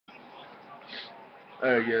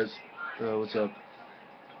Alright guys, what's up?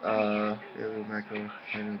 Yeah, we have Macro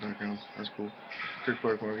playing in the background. That's cool. Third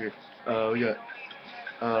Park Market. We got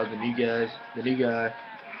the new guy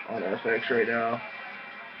on FX right now.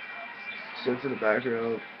 Sits in the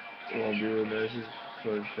background while I'm doing this. It's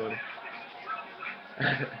fucking funny.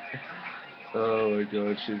 Oh my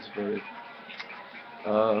god, shit's funny.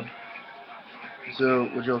 Uh, so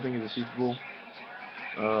what y'all think of the Super Bowl?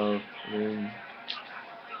 I mean,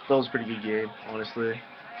 that was a pretty good game, honestly.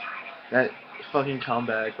 That fucking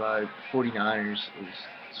comeback by 49ers was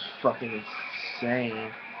fucking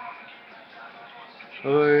insane.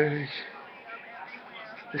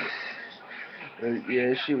 Like,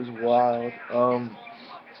 yeah, she was wild.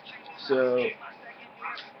 So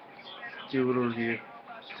do a little review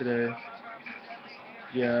today.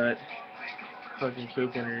 Got fucking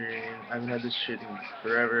Coke Wintergreen. I haven't had this shit in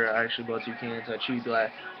forever. I actually bought 2 cans. I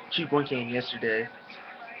cheap 1 can yesterday.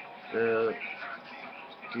 So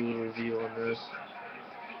do a little review on this.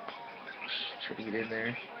 Try to get in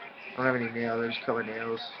there. I don't have any nails. I just cut my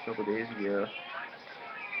nails a couple days ago.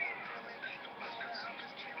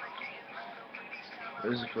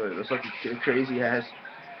 This is for that's like a crazy ass.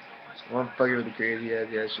 One fucker with the crazy ass.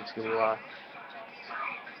 Yeah, shit's gonna lie.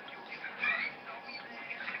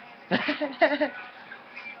 Yeah,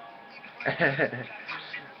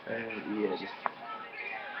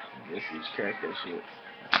 just crack that shit.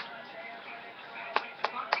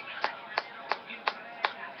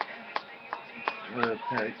 I'm gonna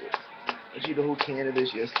pack it. I did a whole can of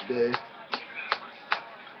this yesterday.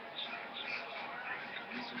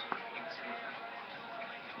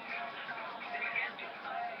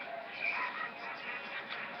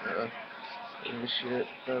 And this shit,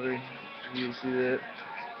 probably. You see that?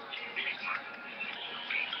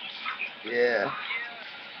 Yeah.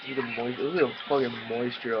 Look at the fucking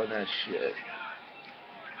moisture on that shit.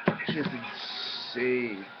 Shit's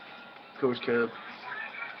insane. Coach Cup,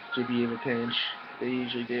 JB in a pinch. They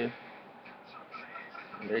usually do.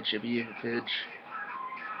 That JB in a pinch.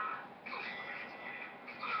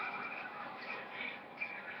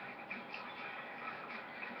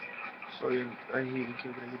 Fucking, I hate the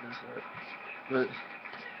kid when I get inside. But,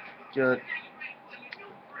 got,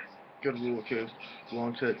 got a little Coke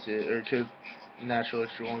long cut to, or Coke natural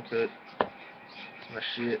extra long cut. My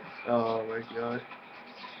shit. Oh my god.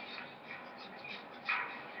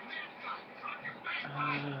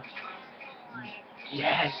 Uh,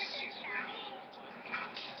 yes!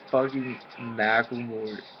 Fucking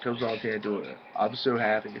Macklemore comes on Pandora. I'm so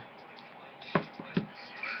happy.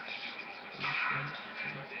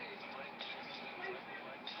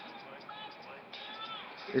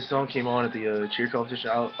 This song came on at the cheer competition.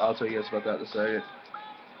 I'll tell you guys about that in a second.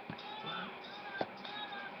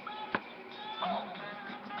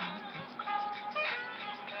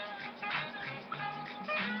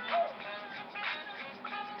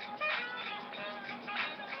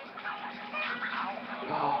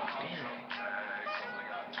 Oh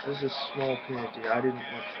damn! This is a small pin, dude. I didn't want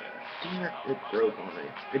that. Damn it! It broke on me.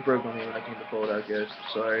 It broke on me when I came to pull it out, guys.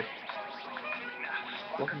 Sorry.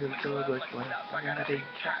 Welcome to the club, like what? I got a big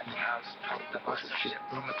cat in the house. The bunch of shit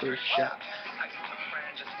from the first shot.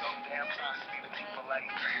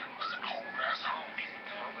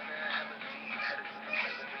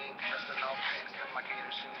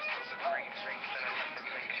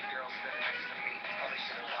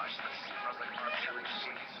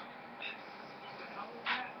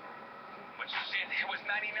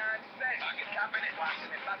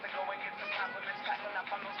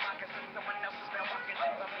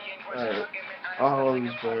 Alright. All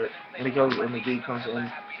these but when the dude comes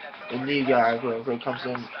in, the new guy quote unquote comes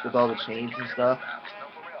in with all the chains and stuff.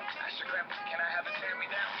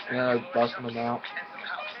 And I busting them out.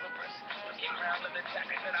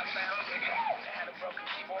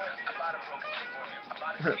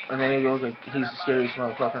 And then he goes like he's the scariest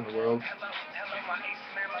motherfucker in the world.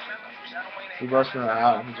 He busting her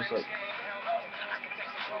out and he just like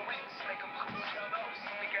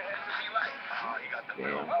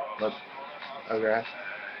damn. But okay.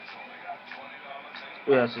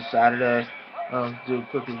 Yeah, so Saturday, do a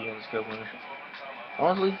quick review on this Coke winner.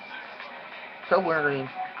 Honestly, Coke Wintergreen,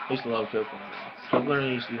 I used to love Coke Wintergreen. Coke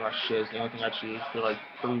Wintergreen used to be my shit. It's the only thing I choose for like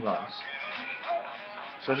 3 months.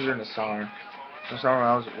 Especially during the summer. In the summer when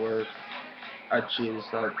I was at work, I'd choose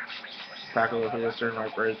like pack a little bit during my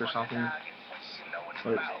break or something.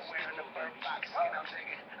 But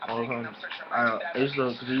all of them, I used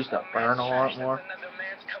to, because it used to burn a lot more.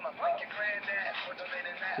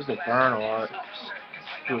 It used to burn a lot.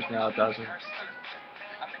 Of course now it doesn't.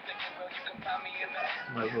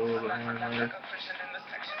 Might put a little bit more in later.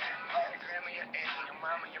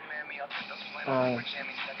 Um,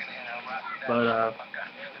 but uh,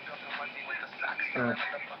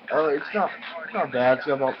 it's not bad. It's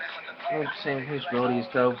got about the same usability as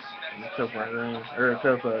Cope Wintergreen or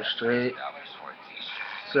Cope Straight.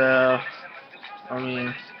 So I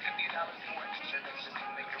mean,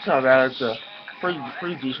 it's not bad. It's a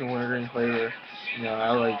pretty decent Wintergreen flavor. You know,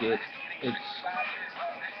 I like it. It's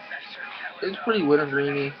it's pretty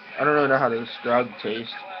wintergreeny. I don't really know how to describe the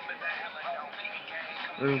taste.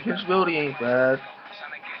 I mean, pinchability ain't bad.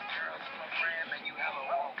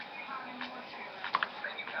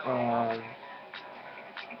 Um,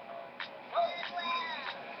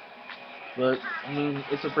 but I mean,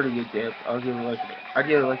 it's a pretty good dip. I'd give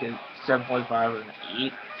it like a 7.5 or an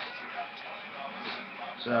 8.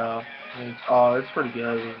 So I mean, it's pretty good.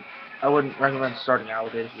 I mean, I wouldn't recommend starting out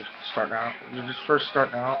with it if you're just first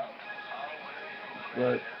starting out.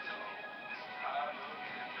 But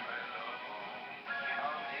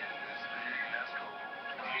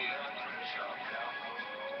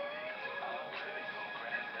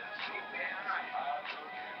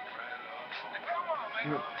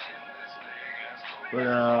but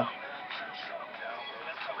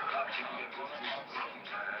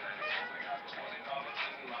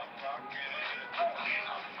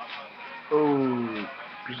oh,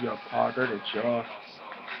 just got popped right at the jaw.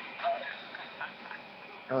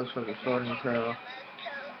 That was fucking funny, bro.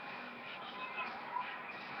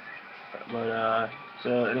 But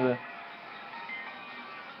so anyway,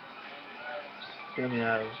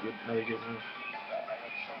 yeah, it was good, another good one.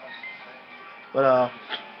 But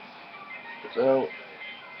so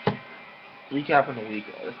recapping the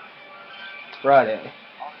weekend. Friday,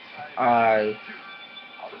 I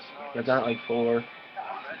got done at like 4.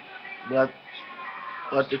 Left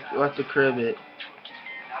left the crib at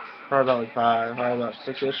probably about like 5, probably about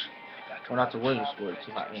 6ish. Went out to Williamsport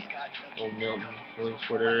to my aunt, old Milton,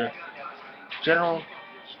 Williamsport area. General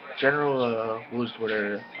Williamsport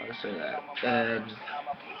area, I'll just say that. And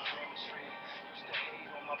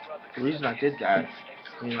the reason I did that,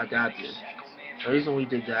 I mean my dad did. The reason we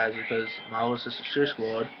did that is because my little sister's cheer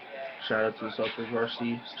squad, shout out to the Southfield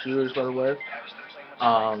Varsity Cheerleaders by the way,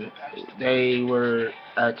 um, they were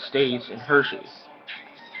at States in Hershey.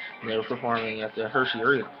 And they were performing at the Hershey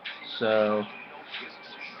Arena. So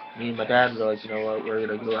me and my dad were like, you know what, we're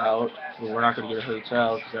gonna go out, but we're not gonna get a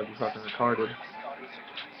hotel because that'd be fucking retarded.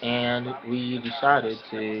 And we decided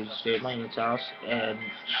to stay at my aunt's house, and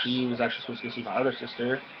she was actually supposed to go see my other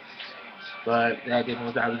sister, but that didn't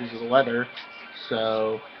work out because of the weather.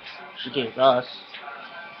 So she came with us.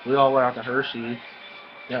 We all went out to Hershey.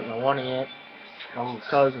 Met my one aunt, my little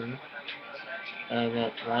cousin, and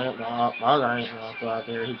then my other aunt and uncle out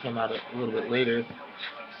there. He came out a little bit later.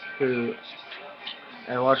 Who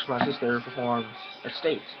and watched my sister perform at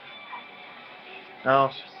States.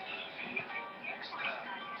 Now,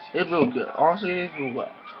 it blew good. Honestly, it blew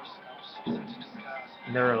well.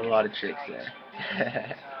 And there were a lot of chicks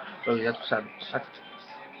there. But that's that's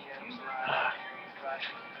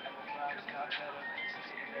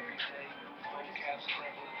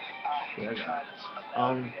yeah.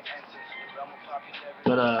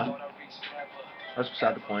 But that's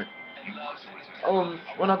beside the point.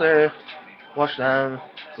 Went out there, watched them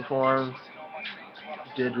perform,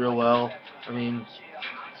 did real well. I mean,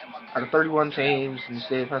 out of 31 teams in the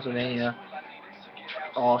state of Pennsylvania,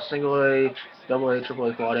 all single A, double A, triple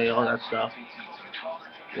A, quad A, all that stuff,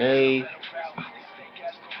 they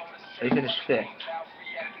they finished 5th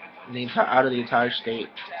out of the entire state.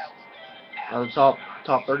 Out of the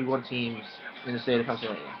top 31 teams in the state of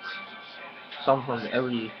Pennsylvania. Some from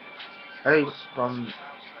from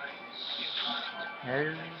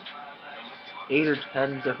 10, 8 or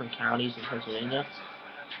 10 different counties in Pennsylvania.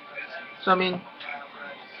 So I mean,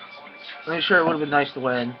 sure it would have been nice to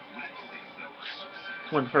win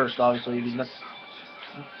first, obviously. I mean, that's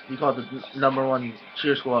you call it the number one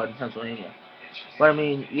cheer squad in Pennsylvania. But I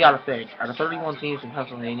mean, you gotta think, out of 31 teams in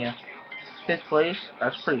Pennsylvania, 5th place,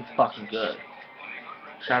 that's pretty fucking good.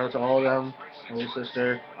 Shout out to all of them, my little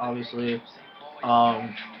sister, obviously.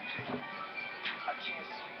 Um,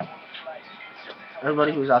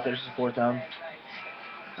 everybody who was out there to support them.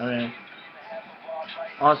 I mean,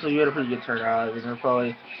 honestly, we had a pretty good turnout. I mean, there were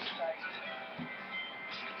probably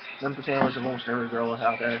them families of almost every girl was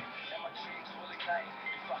out there.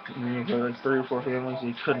 I mean, there were like 3 or 4 families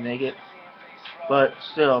who couldn't make it. But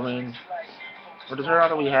still, I mean, for the turnout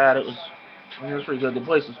that we had, it was pretty good. The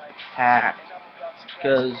place was packed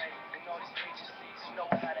because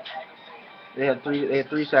they had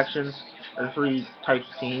 3 sections or 3 types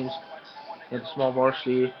of teams. They had the small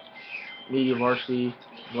varsity, medium varsity,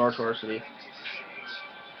 large varsity,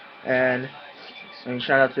 and And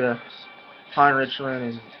shout out to Pine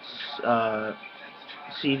Richland and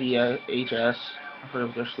CVHS. I forget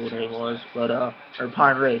what their school name was, but or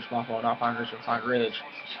Pine Ridge, my fault, not Pine Richland, Pine Ridge.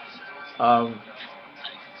 Um,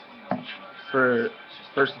 for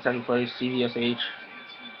first and second place, CVSH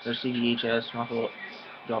or CVHS, my fault,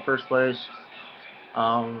 got first place.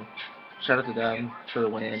 Shout out to them for the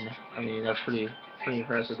win. I mean, that's pretty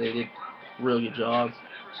impressive. They did a really good job.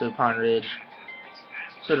 So Pine Ridge,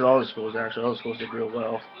 so did all the schools actually. All the schools did real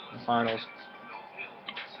well in the finals.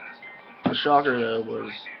 The shocker though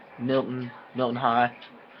was Milton High,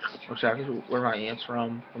 which is where my aunt's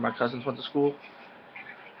from, where my cousins went to school.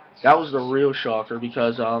 That was the real shocker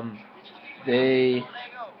because they,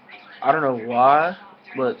 I don't know why,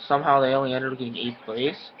 but somehow they only ended up getting 8th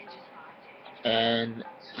place, and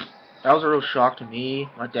that was a real shock to me,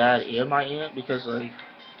 my dad, and my aunt because like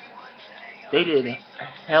they did a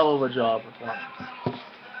hell of a job performing.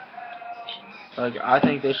 Like I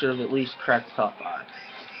think they should have at least cracked the top 5.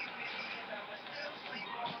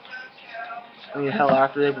 I mean, hell,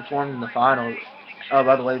 after they performed in the final. Oh,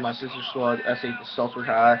 by the way, my sister's school at S8 Salford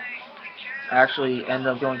High actually ended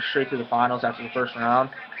up going straight to the finals after the first round.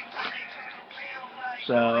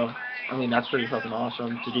 So, I mean, that's pretty fucking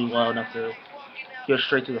awesome to do well enough to go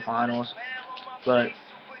straight to the finals. But,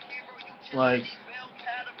 like,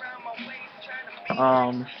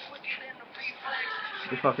 the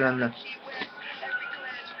fucking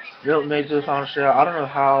Milton made it to the final show. I don't know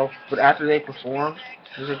how, but after they performed,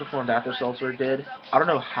 because they performed after Seltzer did, I don't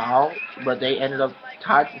know how, but they ended up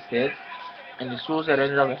tied for 5th, and the schools that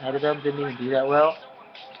ended up ahead of them didn't even do that well.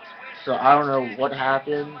 So I don't know what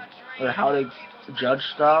happened or how they judge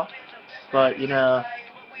stuff, but you know,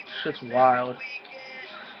 shit's wild.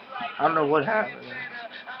 I don't know what happened.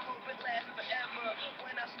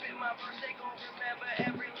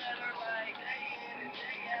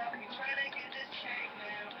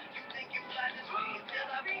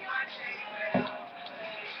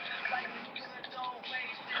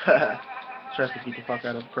 Tries to beat the fuck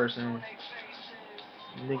out of a person.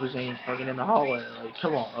 Niggas ain't fucking in the hallway. Like,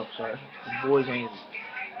 come on. Oh, sorry. The boys ain't.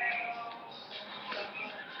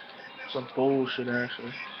 Some bullshit,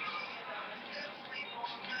 actually.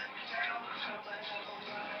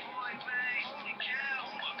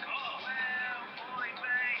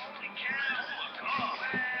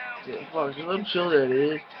 Yeah, fuck, just let them chill there,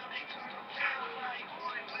 dude.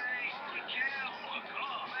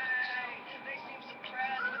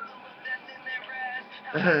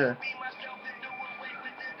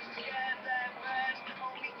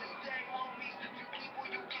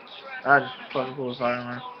 I just fucking pull a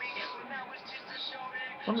sidearm.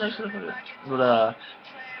 What makes it? But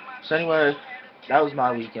so anyway, that was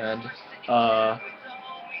my weekend. So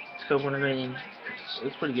Wintergreen,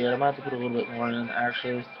 it's pretty good. I might have to put a little bit more in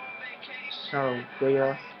actually. So they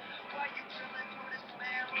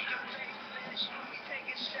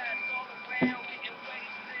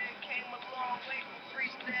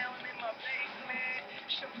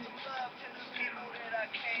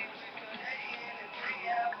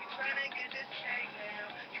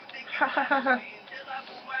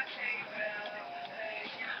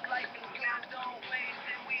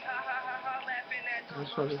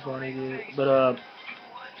That's fucking funny, dude. But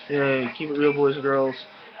yeah, keep it real, boys and girls.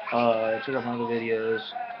 Check out my other videos.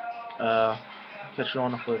 Uh, catch you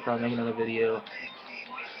on the flip. I'll make another video.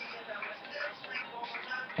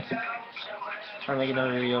 Try to make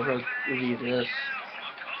another video. Review this.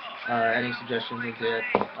 Any suggestions is good.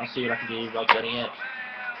 I'll see what I can do about getting it.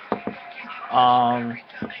 Um,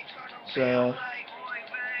 so,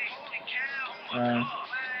 uh,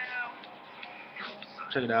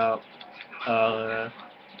 check it out.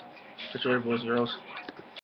 Catch you later, boys and girls.